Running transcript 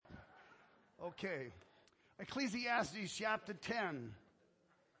Okay. Ecclesiastes chapter 10.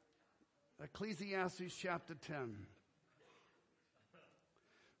 Ecclesiastes chapter 10.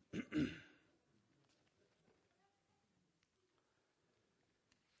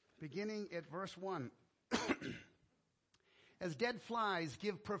 Beginning at verse 1. As dead flies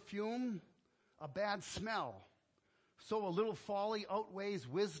give perfume, a bad smell, so a little folly outweighs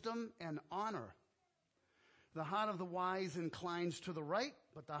wisdom and honor. The heart of the wise inclines to the right,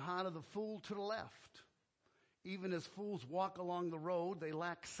 but the heart of the fool to the left. Even as fools walk along the road, they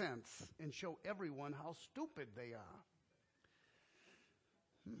lack sense and show everyone how stupid they are.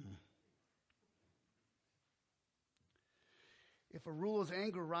 If a ruler's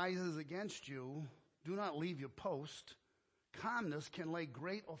anger rises against you, do not leave your post. Calmness can lay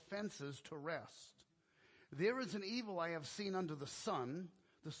great offenses to rest. There is an evil I have seen under the sun,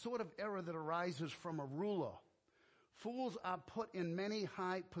 the sort of error that arises from a ruler. Fools are put in many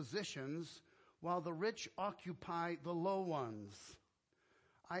high positions, while the rich occupy the low ones.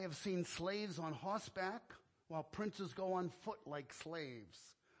 I have seen slaves on horseback, while princes go on foot like slaves.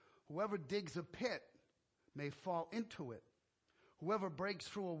 Whoever digs a pit may fall into it. Whoever breaks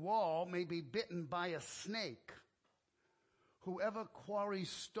through a wall may be bitten by a snake. Whoever quarries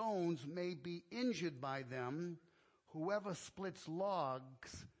stones may be injured by them. Whoever splits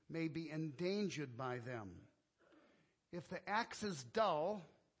logs may be endangered by them. If the axe is dull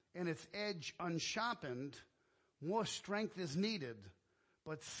and its edge unsharpened, more strength is needed,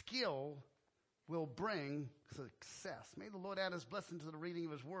 but skill will bring success. May the Lord add his blessing to the reading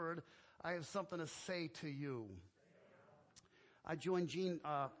of his word. I have something to say to you. I joined Jean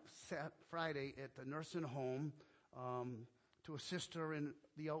Friday at the nursing home to assist her in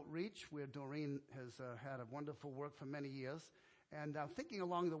the outreach, where Doreen has had a wonderful work for many years. And thinking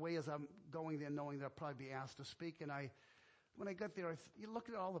along the way as I'm going there, knowing that I'll probably be asked to speak, and when I got there, you look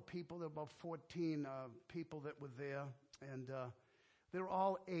at all the people. There were about 14 people that were there, and they're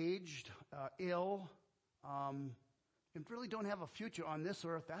all aged, ill, and really don't have a future on this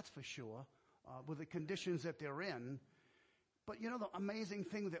earth, that's for sure, with the conditions that they're in. But you know, the amazing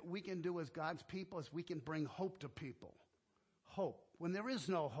thing that we can do as God's people is we can bring hope to people. Hope. When there is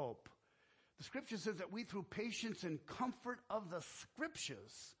no hope. The scripture says that we, through patience and comfort of the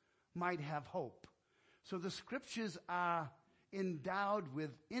scriptures, might have hope. So the scriptures are endowed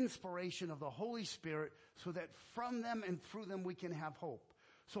with inspiration of the Holy Spirit so that from them and through them we can have hope.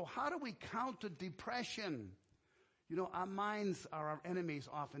 So how do we counter depression? You know, our minds are our enemies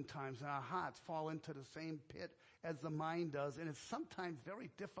oftentimes, and our hearts fall into the same pit as the mind does, and it's sometimes very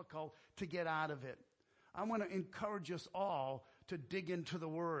difficult to get out of it. I want to encourage us all to dig into the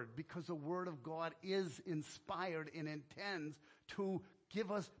Word, because the Word of God is inspired and intends to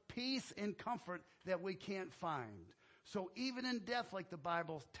give us peace and comfort that we can't find. So even in death, like the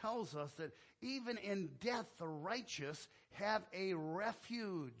Bible tells us, that even in death the righteous have a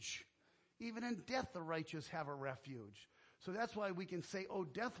refuge. Even in death the righteous have a refuge. So that's why we can say, oh,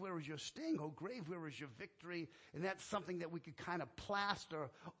 death, where is your sting? Oh, grave, where is your victory? And that's something that we could kind of plaster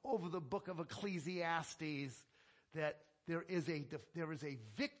over the book of Ecclesiastes, that there is a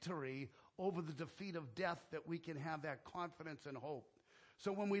victory over the defeat of death, that we can have that confidence and hope.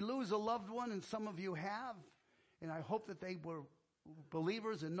 So when we lose a loved one, and some of you have, and I hope that they were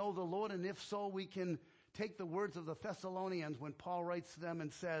believers and know the Lord, and if so, we can take the words of the Thessalonians when Paul writes to them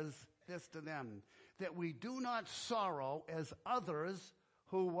and says this to them, that we do not sorrow as others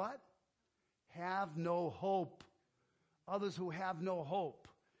who what? Have no hope. Others who have no hope.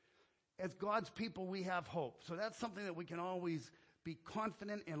 As God's people, we have hope. So that's something that we can always be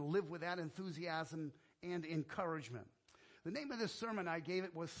confident and live with that enthusiasm and encouragement. The name of this sermon I gave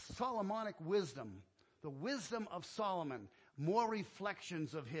it was Solomonic Wisdom. The wisdom of Solomon. More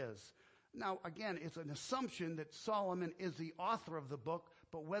reflections of his. Now, again, it's an assumption that Solomon is the author of the book,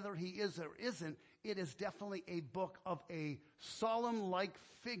 but whether he is or isn't, it is definitely a book of a Solomon-like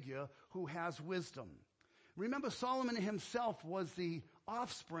figure who has wisdom. Remember, Solomon himself was the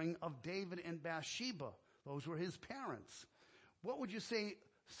offspring of David and Bathsheba. Those were his parents. What would you say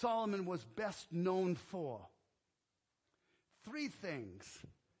Solomon was best known for? 3 things.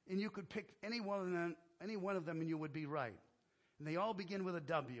 And you could pick any one of them and you would be right. And they all begin with a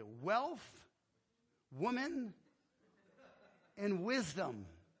W. Wealth, woman, and wisdom.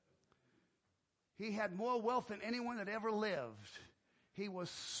 He had more wealth than anyone that ever lived. He was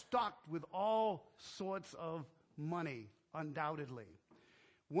stocked with all sorts of money, undoubtedly.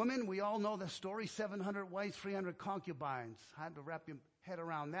 Women, we all know the story, 700 wives, 300 concubines. Hard to wrap your head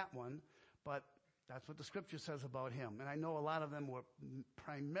around that one, but That's what the scripture says about him. And I know a lot of them were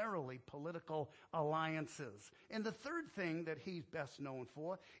primarily political alliances. And the third thing that he's best known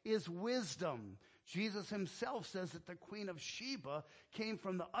for is wisdom. Jesus himself says that the Queen of Sheba came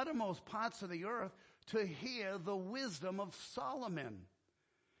from the uttermost parts of the earth to hear the wisdom of Solomon.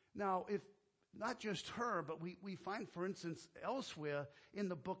 Now, if not just her, but we find, for instance, elsewhere in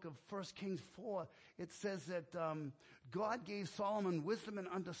the book of 1 Kings 4, it says that God gave Solomon wisdom and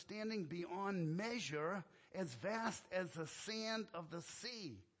understanding beyond measure, as vast as the sand of the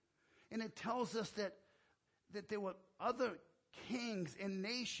sea. And it tells us that there were other kings and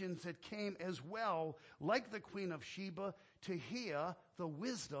nations that came as well, like the Queen of Sheba, to hear the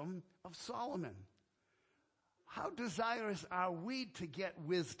wisdom of Solomon. How desirous are we to get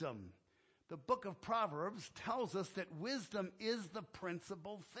wisdom? The book of Proverbs tells us that wisdom is the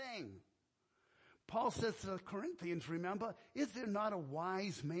principal thing. Paul says to the Corinthians, remember, is there not a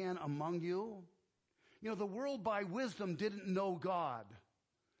wise man among you? You know, the world by wisdom didn't know God.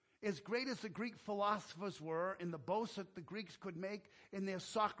 As great as the Greek philosophers were, in the boasts that the Greeks could make in their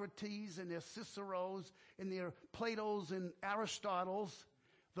Socrates and their Ciceros, in their Platos and Aristotles,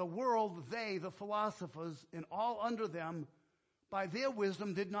 the world, they, the philosophers, and all under them, by their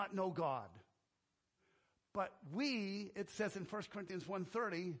wisdom did not know God. But we, it says in 1 Corinthians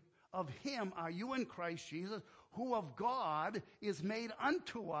 1:30, of him are you in Christ Jesus, who of God is made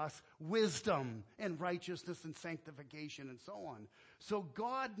unto us wisdom and righteousness and sanctification and so on. So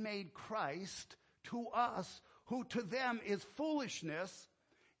God made Christ to us, who to them is foolishness,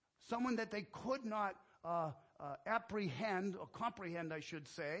 someone that they could not apprehend or comprehend, I should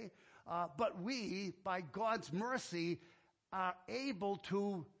say, but we, by God's mercy, are able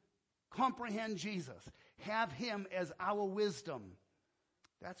to comprehend Jesus, have him as our wisdom.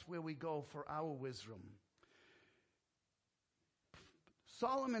 That's where we go for our wisdom.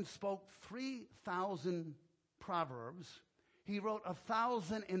 Solomon spoke 3,000 proverbs. He wrote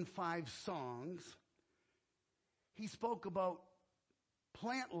 1,005 songs. He spoke about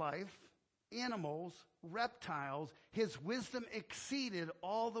plant life, animals, reptiles. His wisdom exceeded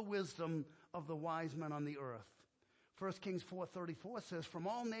all the wisdom of the wise men on the earth. 1 Kings 4:34 says, from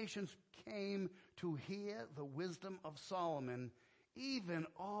all nations came to hear the wisdom of Solomon, even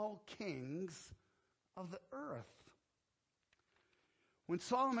all kings of the earth. When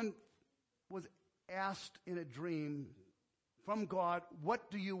Solomon was asked in a dream from God, what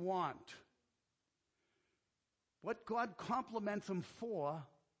do you want? What God compliments him for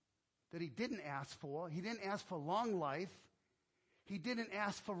that he didn't ask for, he didn't ask for long life, he didn't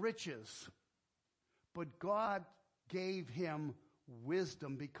ask for riches, but God gave him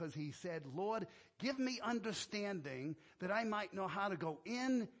wisdom because he said, Lord, give me understanding that I might know how to go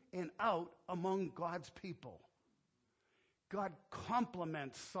in and out among God's people. God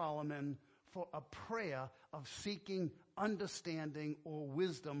compliments Solomon for a prayer of seeking understanding or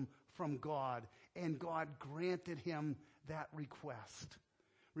wisdom from God, and God granted him that request.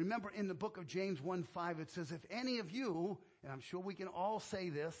 Remember in the book of James 1:5, it says, if any of you, and I'm sure we can all say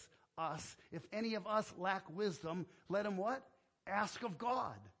this, us, if any of us lack wisdom, let him what? Ask of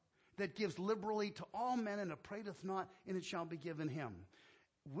God, that gives liberally to all men and upbraideth not, and it shall be given him.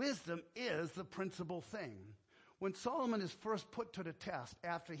 Wisdom is the principal thing. When Solomon is first put to the test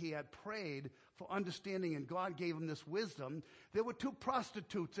after he had prayed for understanding and God gave him this wisdom, there were two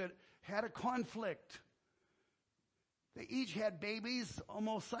prostitutes that had a conflict. They each had babies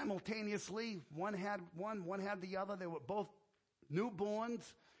almost simultaneously. One had the other. They were both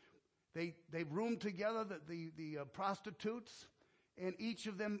newborns. They roomed together, the prostitutes, and each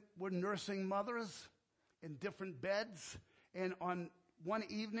of them were nursing mothers in different beds. And on one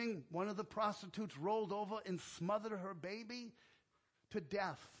evening, one of the prostitutes rolled over and smothered her baby to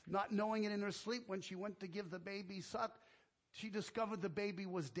death. Not knowing it in her sleep, when she went to give the baby suck, she discovered the baby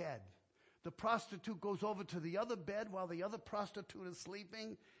was dead. The prostitute goes over to the other bed while the other prostitute is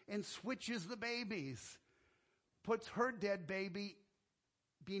sleeping and switches the babies, puts her dead baby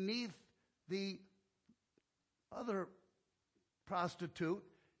beneath the other prostitute,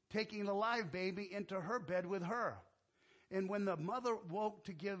 taking the live baby into her bed with her. And when the mother woke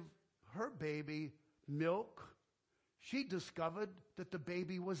to give her baby milk, she discovered that the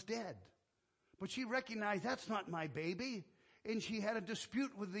baby was dead. But she recognized, that's not my baby. And she had a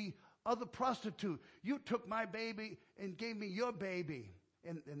dispute with the other prostitute. You took my baby and gave me your baby.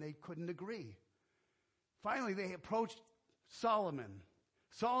 And they couldn't agree. Finally, they approached Solomon.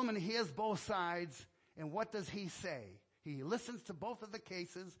 Solomon hears both sides, and what does he say? He listens to both of the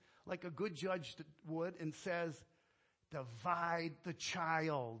cases like a good judge would and says, divide the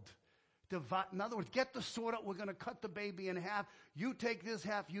child. In other words, get the sword out. We're going to cut the baby in half. You take this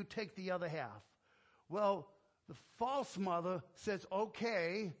half, you take the other half. Well, the false mother says,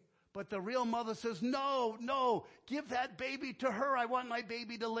 okay, but the real mother says, no, give that baby to her. I want my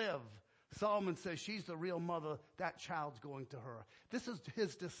baby to live. Solomon says she's the real mother. That child's going to her. This is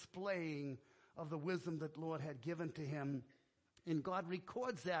his displaying of the wisdom that the Lord had given to him. And God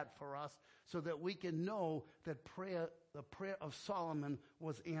records that for us so that we can know that the prayer of Solomon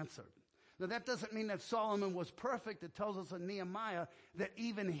was answered. Now that doesn't mean that Solomon was perfect. It tells us in Nehemiah that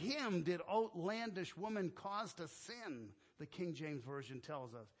even him did outlandish woman cause to sin, the King James Version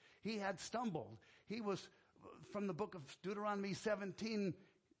tells us. He had stumbled. He was, from the book of Deuteronomy 17,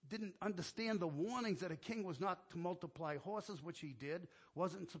 didn't understand the warnings that a king was not to multiply horses, which he did,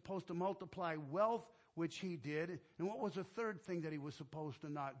 wasn't supposed to multiply wealth, which he did. And what was the third thing that he was supposed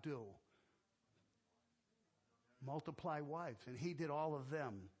to not do? Multiply wives. And he did all of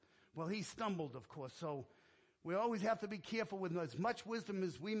them. Well, he stumbled, of course. So we always have to be careful with as much wisdom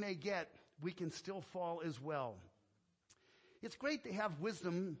as we may get, we can still fall as well. It's great to have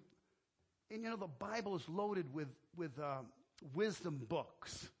wisdom. And the Bible is loaded with wisdom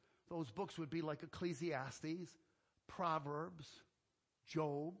books. Those books would be like Ecclesiastes, Proverbs,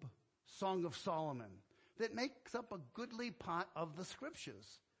 Job, Song of Solomon. That makes up a goodly part of the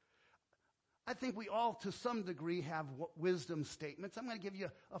scriptures. I think we all, to some degree, have wisdom statements. I'm going to give you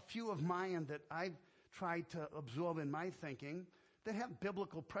a few of mine that I've tried to absorb in my thinking that have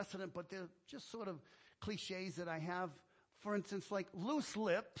biblical precedent, but they're just sort of cliches that I have. For instance, like loose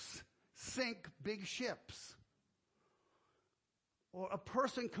lips sink big ships. Or a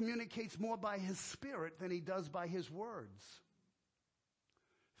person communicates more by his spirit than he does by his words.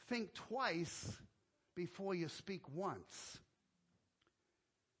 Think twice before you speak once.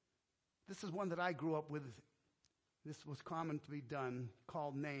 This is one that I grew up with. This was common to be done,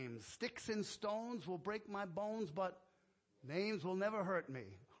 called names. Sticks and stones will break my bones, but names will never hurt me,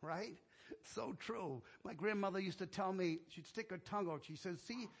 right? So true. My grandmother used to tell me, she'd stick her tongue out. She says,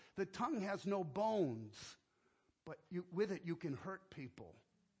 see, the tongue has no bones, but with it you can hurt people.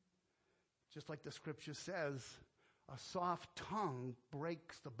 Just like the scripture says, a soft tongue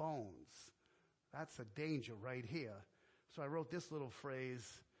breaks the bones. That's a danger right here. So I wrote this little phrase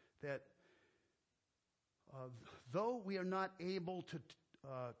that though we are not able to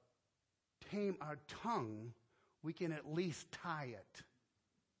tame our tongue, we can at least tie it.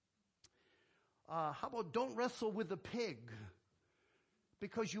 How about don't wrestle with the pig?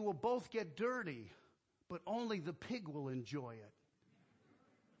 Because you will both get dirty, but only the pig will enjoy it.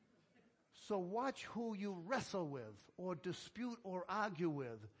 So watch who you wrestle with or dispute or argue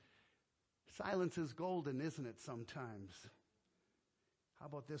with. Silence is golden, isn't it, sometimes? How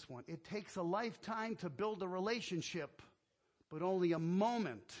about this one? It takes a lifetime to build a relationship, but only a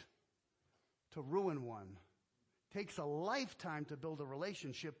moment to ruin one. It takes a lifetime to build a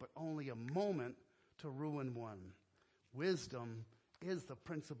relationship, but only a moment to ruin one. Wisdom is the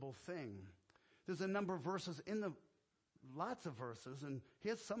principal thing. There's a number of verses lots of verses, and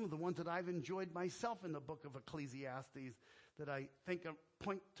here's some of the ones that I've enjoyed myself in the book of Ecclesiastes that I think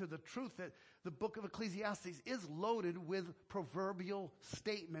point to the truth that the book of Ecclesiastes is loaded with proverbial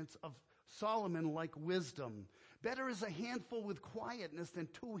statements of Solomon-like wisdom. Better is a handful with quietness than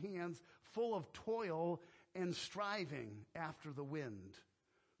two hands full of toil and striving after the wind.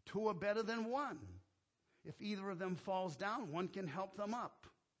 Two are better than one. If either of them falls down, one can help them up.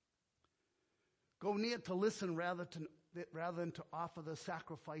 Go near to listen rather than to offer the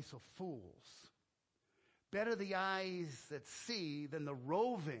sacrifice of fools. Better the eyes that see than the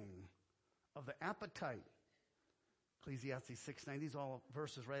roving of the appetite. Ecclesiastes 6:9. These are all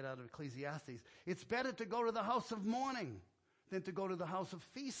verses right out of Ecclesiastes. It's better to go to the house of mourning than to go to the house of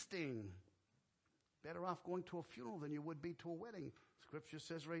feasting. Better off going to a funeral than you would be to a wedding. Scripture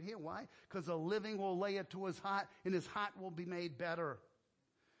says right here. Why? Because the living will lay it to his heart, and his heart will be made better.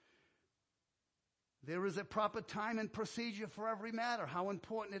 There is a proper time and procedure for every matter. How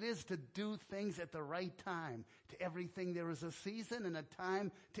important it is to do things at the right time. To everything there is a season and a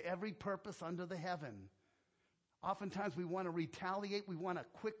time to every purpose under the heaven. Oftentimes we want to retaliate. We want a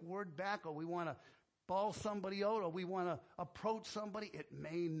quick word back, or we want to ball somebody out, or we want to approach somebody. It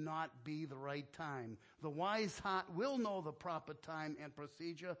may not be the right time. The wise heart will know the proper time and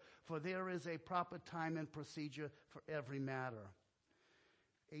procedure, for there is a proper time and procedure for every matter.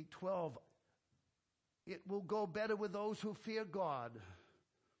 8:12. It will go better with those who fear God,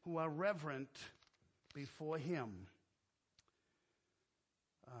 who are reverent before him.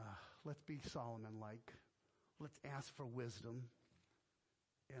 Let's be Solomon-like. Let's ask for wisdom,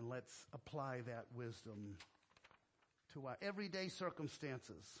 and let's apply that wisdom to our everyday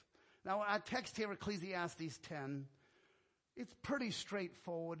circumstances. Now, our text here, Ecclesiastes 10, it's pretty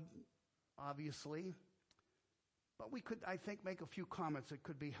straightforward. obviously. But we could, I think, make a few comments that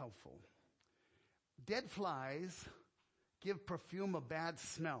could be helpful. Dead flies give perfume a bad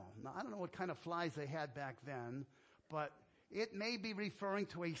smell. Now, I don't know what kind of flies they had back then, but it may be referring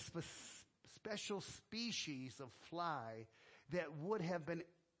to a special species of fly that would have been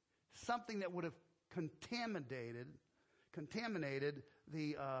something that would have contaminated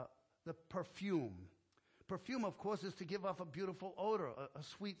the perfume. Perfume, of course, is to give off a beautiful odor, a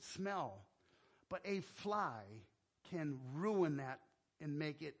sweet smell. But a fly can ruin that and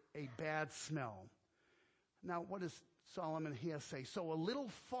make it a bad smell. Now, what does Solomon here say? So a little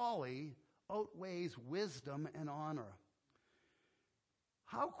folly outweighs wisdom and honor.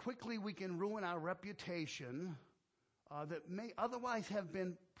 How quickly we can ruin our reputation that may otherwise have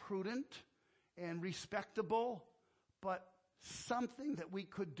been prudent and respectable, but something that we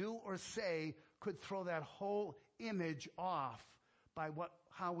could do or say could throw that whole image off by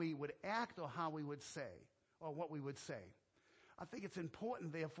how we would act or how we would say, or what we would say. I think it's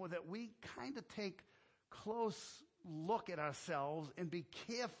important, therefore, that we kind of take close look at ourselves and be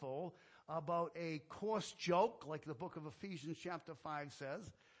careful about a coarse joke, like the book of Ephesians chapter 5 says.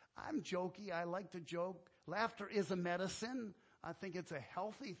 I'm jokey. I like to joke. Laughter is a medicine. I think it's a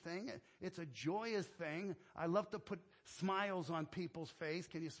healthy thing. It's a joyous thing. I love to put smiles on people's face.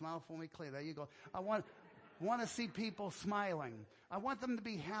 Can you smile for me, Clay? There you go. I want to see people smiling. I want them to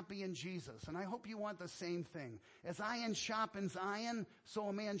be happy in Jesus. And I hope you want the same thing. As iron sharpens iron, so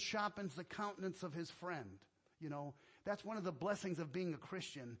a man sharpens the countenance of his friend. You know, that's one of the blessings of being a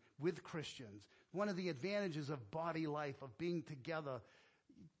Christian with Christians. One of the advantages of body life, of being together.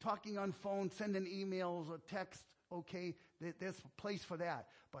 Talking on phone, sending emails or text, okay, there's a place for that.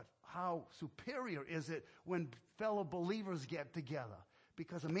 But how superior is it when fellow believers get together?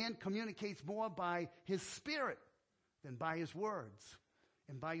 Because a man communicates more by his spirit than by his words.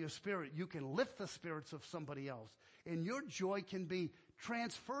 And by your spirit, you can lift the spirits of somebody else. And your joy can be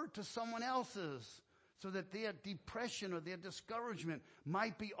transferred to someone else's, so that their depression or their discouragement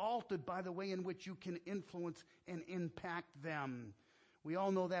might be altered by the way in which you can influence and impact them. We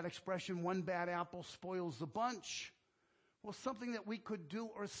all know that expression, one bad apple spoils the bunch. Well, something that we could do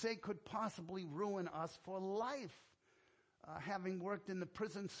or say could possibly ruin us for life. Having worked in the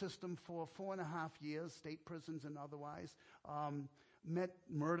prison system for 4.5 years, state prisons and otherwise, met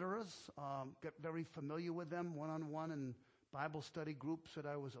murderers, got very familiar with them one-on-one in Bible study groups that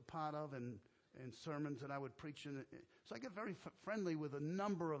I was a part of and sermons that I would preach. So I get very friendly with a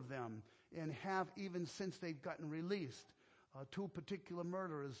number of them and have even since they've gotten released. 2 particular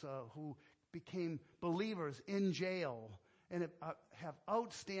murderers who became believers in jail and have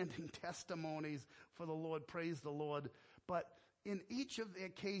outstanding testimonies for the Lord. Praise the Lord. But in each of their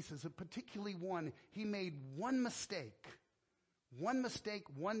cases, particularly one, he made one mistake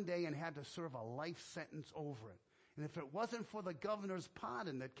one day and had to serve a life sentence over it. And if it wasn't for the governor's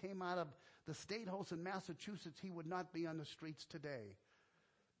pardon that came out of the state house in Massachusetts, he would not be on the streets today.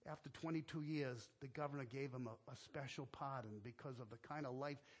 After 22 years, the governor gave him a special pardon because of the kind of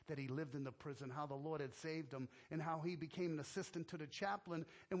life that he lived in the prison, how the Lord had saved him, and how he became an assistant to the chaplain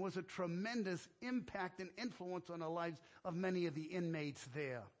and was a tremendous impact and influence on the lives of many of the inmates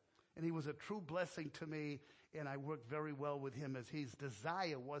there. And he was a true blessing to me, and I worked very well with him as his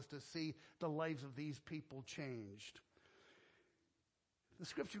desire was to see the lives of these people changed. The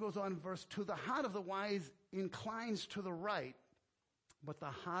scripture goes on in verse 2, the heart of the wise inclines to the right, but the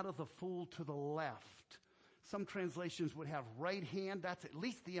heart of the fool to the left. Some translations would have right hand, that's at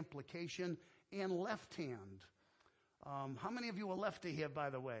least the implication, and left hand. How many of you are lefty here,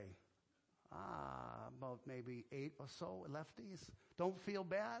 by the way? About maybe 8 or so lefties. Don't feel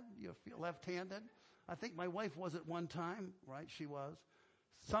bad, you feel left-handed. I think my wife was at one time, right? She was.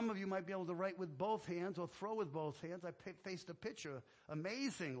 Some of you might be able to write with both hands or throw with both hands. I faced a picture,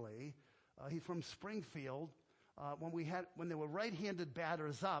 amazingly, he's from Springfield. When there were right-handed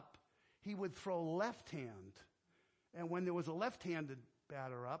batters up, he would throw left hand. And when there was a left-handed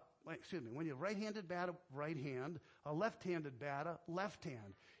batter up, when you're right-handed batter, right hand, a left-handed batter, left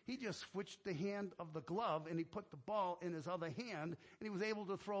hand. He just switched the hand of the glove and he put the ball in his other hand and he was able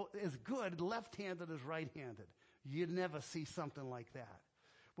to throw as good left-handed as right-handed. You'd never see something like that.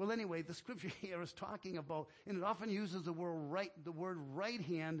 Well, anyway, the scripture here is talking about, and it often uses the word right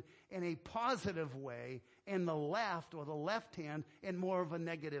hand in a positive way, and the left or the left hand in more of a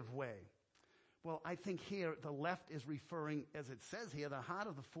negative way. Well, I think here the left is referring, as it says here, the heart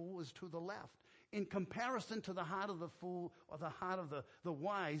of the fool is to the left. In comparison to the heart of the fool, or the heart of the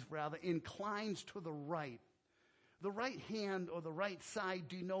wise, rather, inclines to the right. The right hand or the right side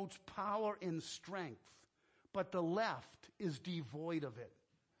denotes power and strength, but the left is devoid of it.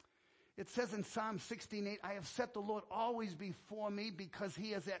 It says in Psalm 16:8, I have set the Lord always before me because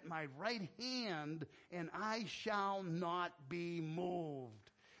he is at my right hand and I shall not be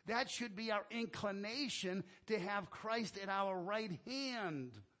moved. That should be our inclination, to have Christ at our right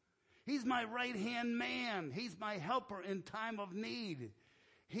hand. He's my right hand man. He's my helper in time of need.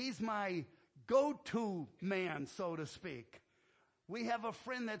 He's my go-to man, so to speak. We have a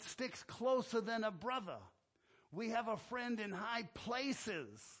friend that sticks closer than a brother. We have a friend in high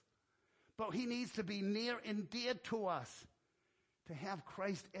places. But he needs to be near and dear to us. To have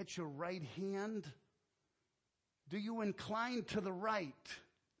Christ at your right hand, do you incline to the right?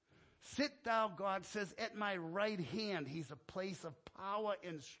 Sit thou, God says, at my right hand. He's a place of power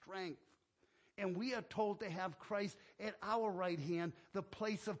and strength. And we are told to have Christ at our right hand, the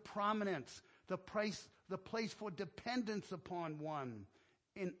place of prominence, the place for dependence upon one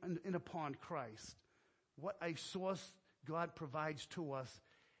and upon Christ. What a source God provides to us,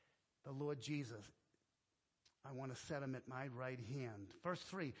 the Lord Jesus. I want to set him at my right hand. Verse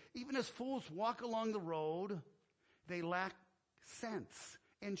 3, even as fools walk along the road, they lack sense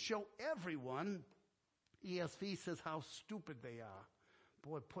and show everyone, ESV says, how stupid they are.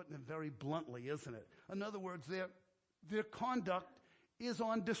 Boy, putting it very bluntly, isn't it? In other words, their conduct is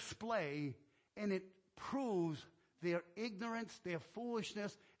on display, and it proves their ignorance, their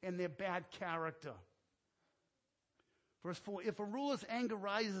foolishness, and their bad character. Verse 4, if a ruler's anger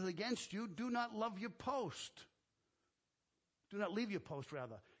rises against you, do not leave your post.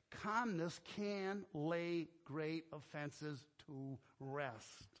 Calmness can lay great offenses to rest.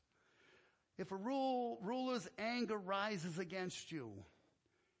 If a ruler's anger rises against you,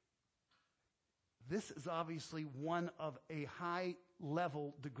 this is obviously one of a high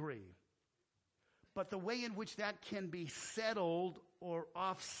level degree. But the way in which that can be settled or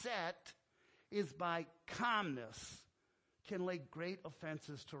offset is by calmness. Can lay great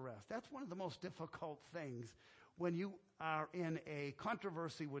offenses to rest. That's one of the most difficult things when you are in a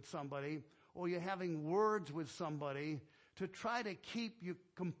controversy with somebody or you're having words with somebody, to try to keep your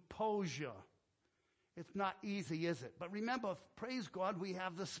composure. It's not easy, is it? But remember, praise God, we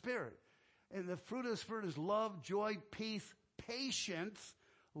have the Spirit. And the fruit of the Spirit is love, joy, peace, patience,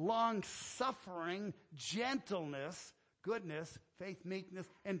 long-suffering, gentleness, goodness, faith, meekness,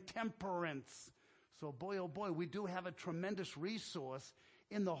 and temperance. So boy, oh boy, we do have a tremendous resource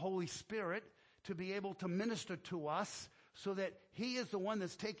in the Holy Spirit to be able to minister to us so that he is the one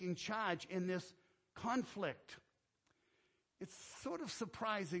that's taking charge in this conflict. It's sort of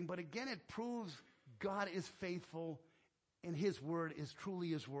surprising, but again, it proves God is faithful and his word is truly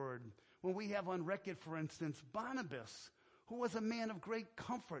his word. When we have on record, for instance, Barnabas, who was a man of great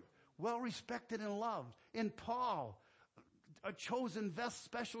comfort, well respected and loved, and Paul, a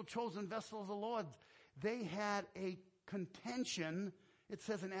special chosen vessel of the Lord. They had a contention, it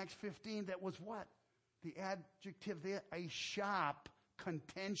says in Acts 15, that was what? The adjective there, a sharp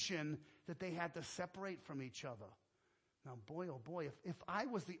contention that they had to separate from each other. Now, boy, oh boy, if I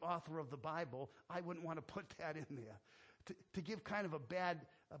was the author of the Bible, I wouldn't want to put that in there. To give kind of a bad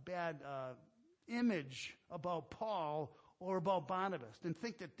image about Paul or about Barnabas, and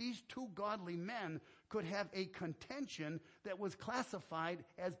think that these two godly men could have a contention that was classified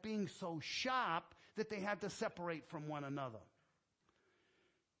as being so sharp that they had to separate from one another.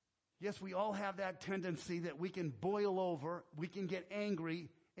 Yes, we all have that tendency that we can boil over, we can get angry,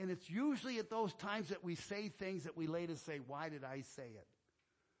 and it's usually at those times that we say things that we later say, why did I say it?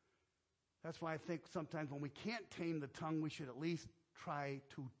 That's why I think sometimes when we can't tame the tongue, we should at least try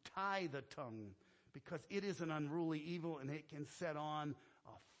to tie the tongue, because it is an unruly evil and it can set on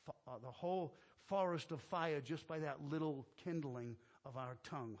the whole forest of fire just by that little kindling of our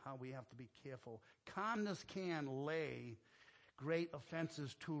tongue. How we have to be careful. Calmness can lay great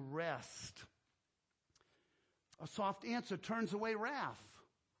offenses to rest. A soft answer turns away wrath.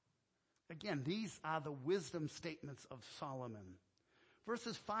 Again, these are the wisdom statements of Solomon.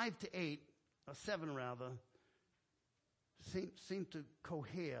 Verses 7 seem to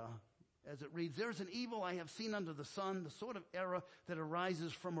cohere as it reads, there is an evil I have seen under the sun, the sort of error that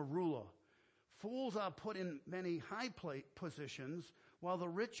arises from a ruler. Fools are put in many high positions, while the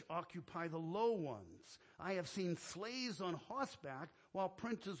rich occupy the low ones. I have seen slaves on horseback, while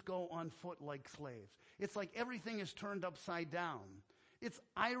princes go on foot like slaves. It's like everything is turned upside down. It's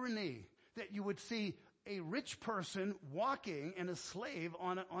irony that you would see a rich person walking and a slave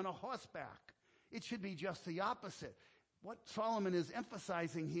on a horseback. It should be just the opposite. What Solomon is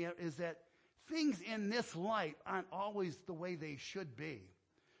emphasizing here is that things in this life aren't always the way they should be.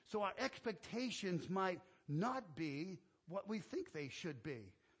 So our expectations might not be what we think they should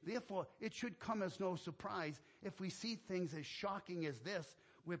be. Therefore, it should come as no surprise if we see things as shocking as this,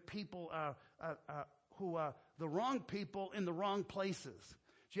 where people are who are the wrong people in the wrong places.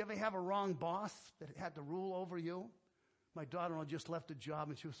 Did you ever have a wrong boss that had to rule over you? My daughter-in-law just left a job,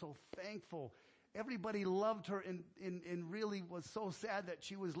 and she was so thankful. Everybody loved her and really was so sad that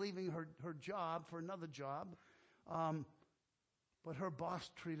she was leaving her job for another job. But her boss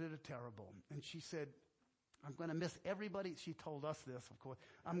treated her terrible. And she said, I'm going to miss everybody. She told us this, of course.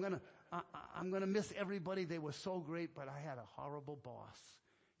 I'm going to miss everybody. They were so great, but I had a horrible boss.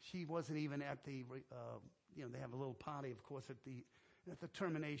 She wasn't even at the, they have a little party, of course, at the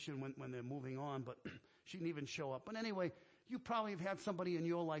termination when they're moving on, but she didn't even show up. But anyway, you probably have had somebody in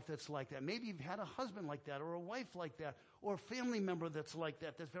your life that's like that. Maybe you've had a husband like that, or a wife like that, or a family member that's like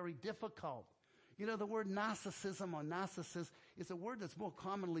that, that's very difficult. You know, the word narcissism or narcissist is a word that's more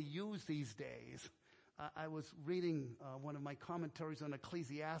commonly used these days. I was reading one of my commentaries on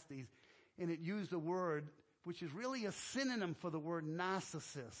Ecclesiastes, and it used a word which is really a synonym for the word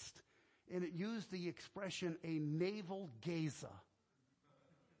narcissist. And it used the expression, a navel gazer.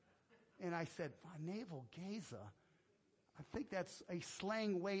 And I said, a navel gazer? I think that's a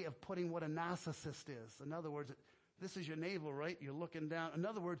slang way of putting what a narcissist is. In other words, this is your navel, right? You're looking down. In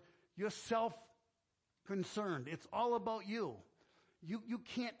other words, you're self-concerned. It's all about you. You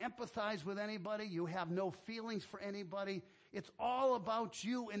can't empathize with anybody. You have no feelings for anybody. It's all about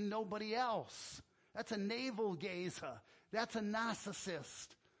you and nobody else. That's a navel gazer. That's a narcissist.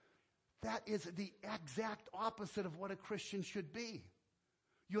 That is the exact opposite of what a Christian should be.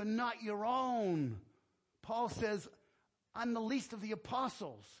 You're not your own. Paul says, I'm the least of the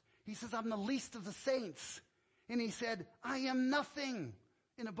apostles. He says, I'm the least of the saints. And he said, I am nothing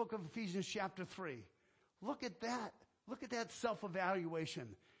in the book of Ephesians chapter 3. Look at that. Look at that self-evaluation.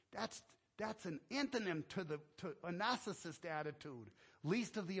 That's an antonym to a narcissist attitude.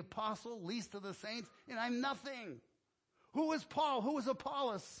 Least of the apostle, least of the saints, and I'm nothing. Who is Paul? Who is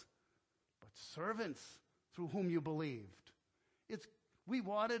Apollos? But servants through whom you believed. We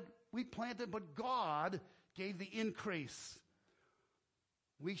watered, we planted, but God gave the increase.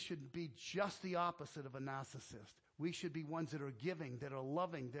 We should be just the opposite of a narcissist. We should be ones that are giving, that are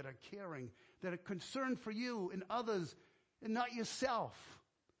loving, that are caring, that are concerned for you and others and not yourself.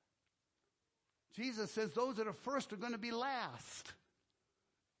 Jesus says those that are first are going to be last.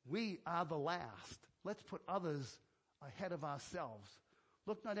 We are the last. Let's put others ahead of ourselves.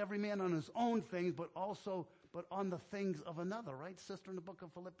 Look not every man on his own things, but on the things of another, right, sister, in the book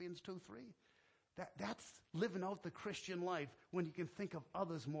of Philippians 2:3? That's living out the Christian life when you can think of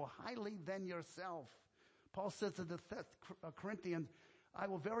others more highly than yourself. Paul says to the Corinthians, I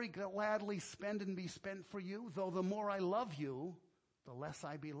will very gladly spend and be spent for you, though the more I love you, the less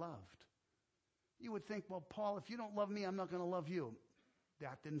I be loved. You would think, well, Paul, if you don't love me, I'm not going to love you.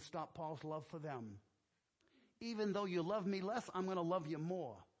 That didn't stop Paul's love for them. Even though you love me less, I'm going to love you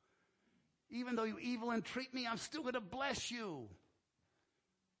more. Even though you evil and treat me, I'm still going to bless you.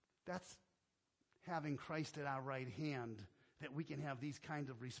 That's having Christ at our right hand, that we can have these kinds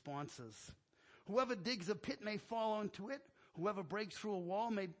of responses. Whoever digs a pit may fall into it. Whoever breaks through a wall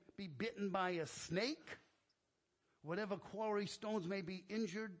may be bitten by a snake. Whatever quarries stones may be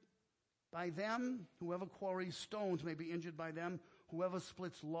injured by them. Whoever quarries stones may be injured by them. Whoever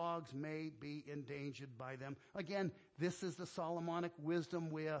splits logs may be endangered by them. Again, this is the Solomonic wisdom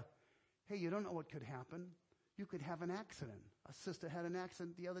where, hey, you don't know what could happen. You could have an accident. A sister had an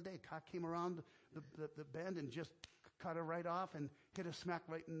accident the other day. A car came around the bend and just cut her right off and hit her smack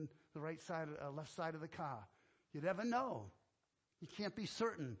right in the left side of the car. You never know. You can't be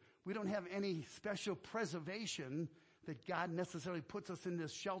certain. We don't have any special preservation that God necessarily puts us in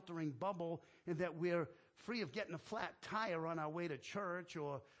this sheltering bubble and that we're free of getting a flat tire on our way to church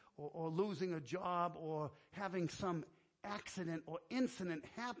or losing a job or having some accident or incident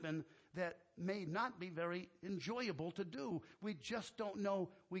happen that may not be very enjoyable to do. We just don't know.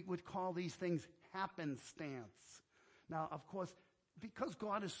 We would call these things happenstance. Now, of course, because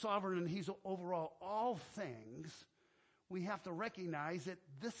God is sovereign and He's over all things, we have to recognize that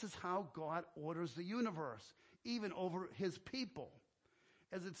this is how God orders the universe, even over His people.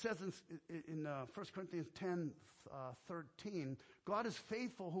 As it says in 1 Corinthians 10:13, God is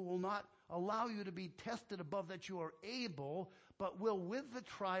faithful, who will not allow you to be tested above that you are able, but will with the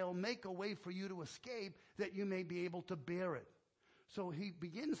trial make a way for you to escape, that you may be able to bear it. So he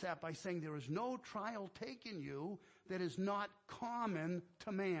begins that by saying there is no trial taken you that is not common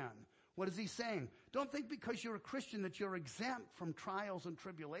to man. What is he saying? Don't think because you're a Christian that you're exempt from trials and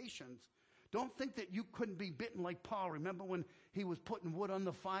tribulations. Don't think that you couldn't be bitten like Paul. Remember when he was putting wood on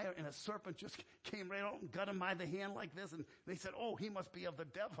the fire and a serpent just came right out and got him by the hand like this? And they said, oh, he must be of the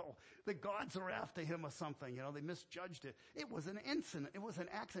devil. The gods are after him or something. You know, they misjudged it. It was an incident. It was an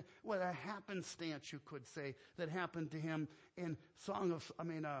accident. Well, a happenstance, you could say, that happened to him. And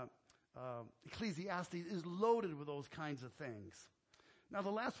Ecclesiastes is loaded with those kinds of things. Now,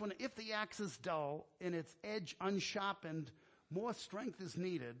 the last one, if the axe is dull and its edge unsharpened, more strength is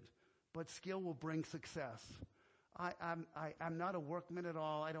needed, but skill will bring success. I'm not a workman at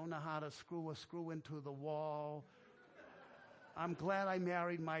all. I don't know how to screw a screw into the wall. I'm glad I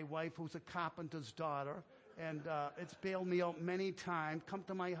married my wife, who's a carpenter's daughter, and it's bailed me out many times. Come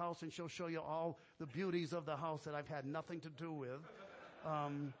to my house and she'll show you all the beauties of the house that I've had nothing to do with.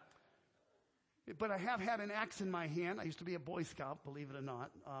 But I have had an axe in my hand. I used to be a Boy Scout, believe it or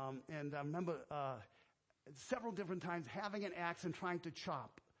not. And I remember several different times having an axe and trying to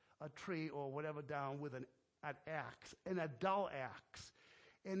chop a tree or whatever down with an axe, and a dull axe.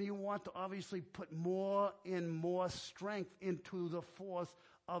 And you want to obviously put more and more strength into the force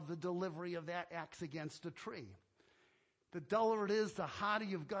of the delivery of that axe against a tree. The duller it is, the harder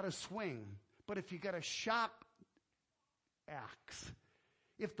you've got to swing. But if you've got a sharp axe,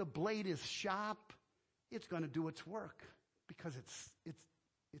 if the blade is sharp, it's going to do its work because it's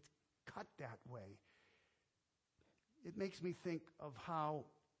cut that way. It makes me think of how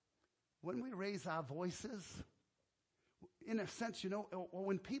when we raise our voices, in a sense, you know, or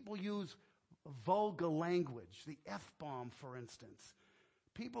when people use vulgar language, the F-bomb, for instance.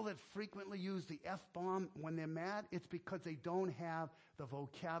 People that frequently use the F-bomb when they're mad, it's because they don't have the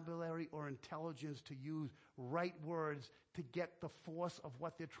vocabulary or intelligence to use right words to get the force of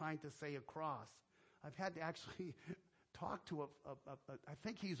what they're trying to say across. I've had to actually talk to I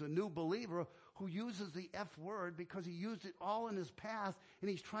think he's a new believer who uses the F word because he used it all in his past, and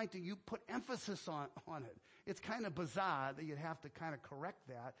he's trying to put emphasis on it. It's kind of bizarre that you'd have to kind of correct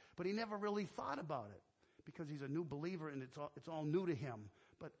that, but he never really thought about it because he's a new believer and it's all new to him.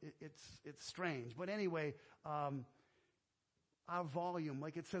 But it's strange. But anyway, our volume,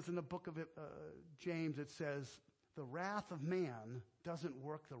 like it says in the book of James, it says, the wrath of man doesn't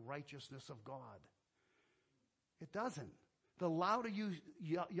work the righteousness of God. It doesn't. The louder you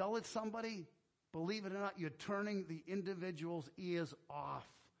yell at somebody, believe it or not, you're turning the individual's ears off.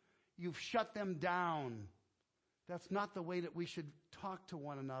 You've shut them down. That's not the way that we should talk to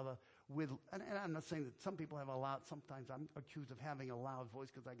one another and I'm not saying that some people have sometimes I'm accused of having a loud voice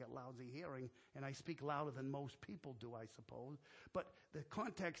because I get lousy hearing, and I speak louder than most people do, I suppose. But the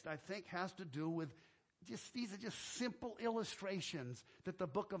context, I think, has to do with these are just simple illustrations that the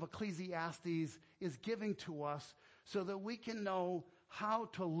book of Ecclesiastes is giving to us so that we can know how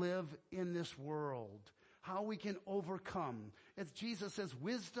to live in this world, how we can overcome. As Jesus says,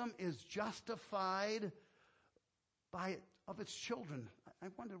 wisdom is justified of its children. I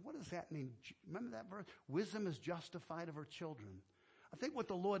wonder, what does that mean? Remember that verse? Wisdom is justified of her children. I think what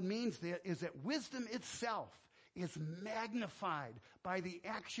the Lord means there is that wisdom itself is magnified by the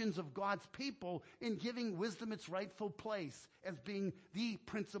actions of God's people in giving wisdom its rightful place as being the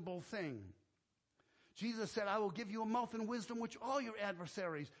principal thing. Jesus said, I will give you a mouth and wisdom which all your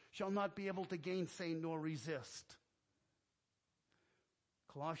adversaries shall not be able to gainsay nor resist.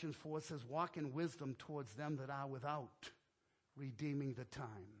 Colossians 4 says, walk in wisdom towards them that are without, redeeming the time.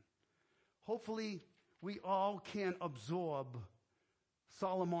 Hopefully, we all can absorb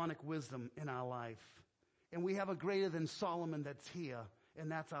Solomonic wisdom in our life. And we have a greater than Solomon that's here, and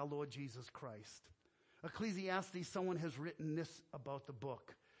that's our Lord Jesus Christ. Ecclesiastes, someone has written this about the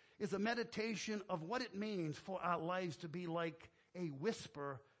book, is a meditation of what it means for our lives to be like a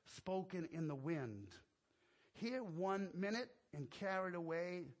whisper spoken in the wind. Here 1 minute and carried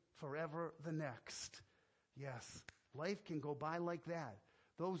away forever the next. Yes, life can go by like that.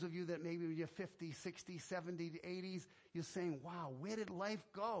 Those of you that maybe you're 50, 60, 70, 80s, you're saying, wow, where did life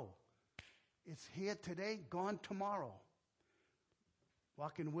go? It's here today, gone tomorrow.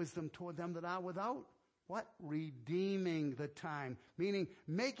 Walk in wisdom toward them that are without. What? Redeeming the time. Meaning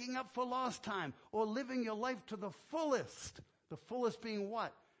making up for lost time or living your life to the fullest. The fullest being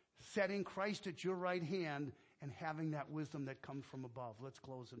what? Setting Christ at your right hand and having that wisdom that comes from above. Let's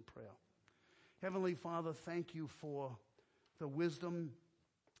close in prayer. Heavenly Father, thank you for the wisdom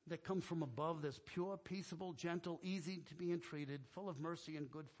that comes from above, that's pure, peaceable, gentle, easy to be entreated, full of mercy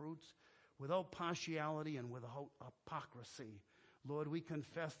and good fruits, without partiality and without hypocrisy. Lord, we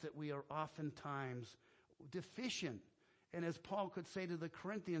confess that we are oftentimes deficient. And as Paul could say to the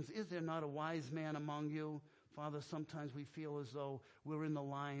Corinthians, is there not a wise man among you? Father, sometimes we feel as though we're in the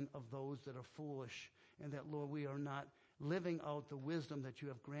line of those that are foolish, and that, Lord, we are not living out the wisdom that you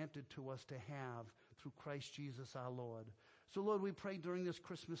have granted to us to have through Christ Jesus our Lord. So, Lord, we pray during this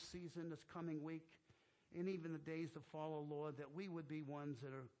Christmas season, this coming week, and even the days to follow, Lord, that we would be ones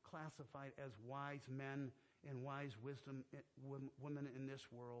that are classified as wise men and wise wisdom women in this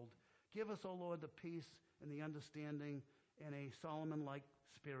world. Give us, O Lord, the peace and the understanding and a Solomon-like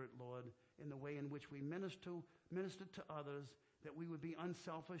spirit, Lord, in the way in which we minister to others, that we would be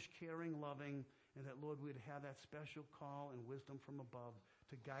unselfish, caring, loving, and that, Lord, we would have that special call and wisdom from above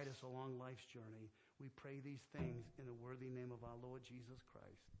to guide us along life's journey. We pray these things in the worthy name of our Lord Jesus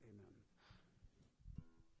Christ. Amen.